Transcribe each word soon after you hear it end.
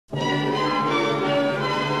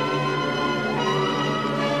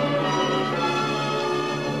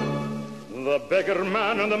beggar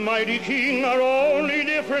man and the mighty king are only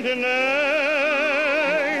different in name,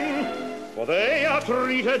 for they are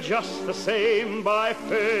treated just the same by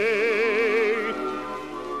fate.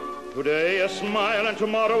 Today a smile and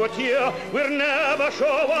tomorrow a tear, we're never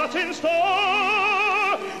sure what's in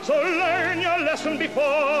store, so learn your lesson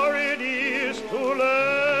before it is too late.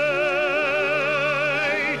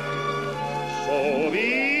 So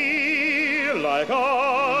be like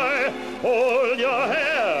I, hold your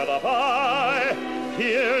head up high,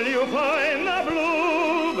 till you find the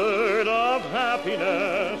bluebird of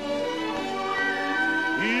happiness.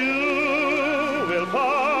 You will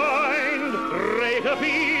find greater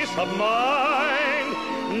peace of mind,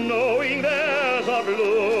 knowing there's a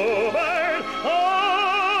bluebird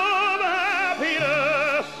of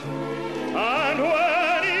happiness. And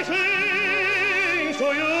when he sings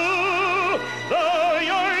to you, though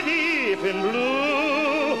you're deep in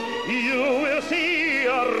blue, you will see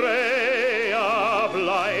a ray of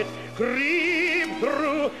light creep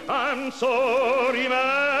through. And so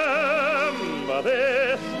remember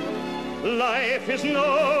this, life is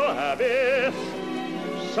no abyss.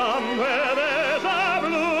 Somewhere there's a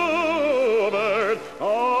bluebird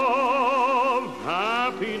of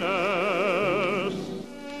happiness.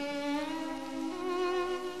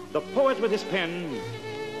 The poet with his pen,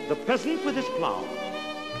 the peasant with his plow.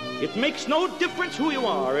 It makes no difference who you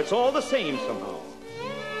are, it's all the same somehow.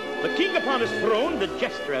 The king upon his throne, the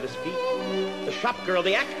jester at his feet, the shop girl,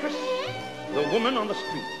 the actress, the woman on the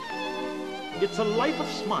street. It's a life of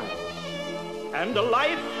smiles and a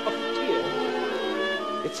life of tears.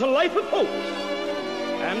 It's a life of hopes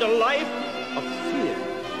and a life of fear.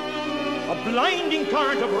 A blinding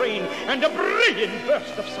torrent of rain and a brilliant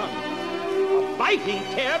burst of sun. A biting,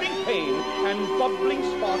 tearing pain and bubbling,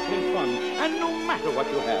 sparkling fun. And no matter what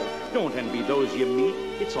you have, don't envy those you meet.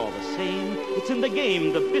 It's all the same. It's in the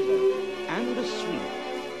game, the bitter and the sweet.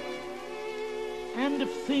 And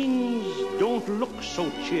if things don't look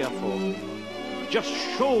so cheerful, just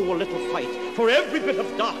show a little fight. For every bit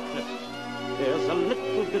of darkness, there's a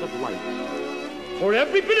little bit of light. For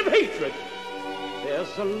every bit of hatred,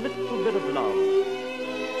 there's a little bit of love.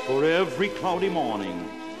 For every cloudy morning,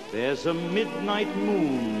 there's a midnight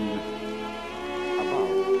moon above.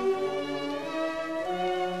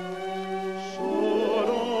 So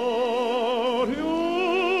don't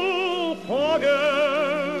you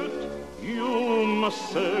forget, you must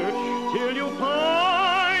search till you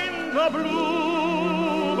find the bluebird.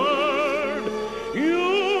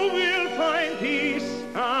 You will find peace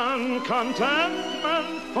and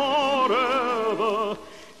contentment forever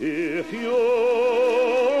if you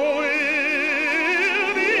will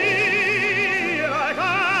be like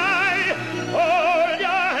I. Hold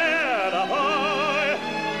your head up high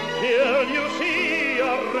till you see a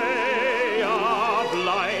ray of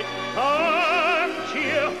light and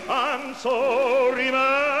cheer. And so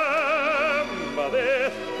remember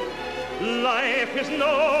this, life is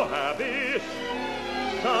no abyss.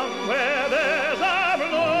 Somewhere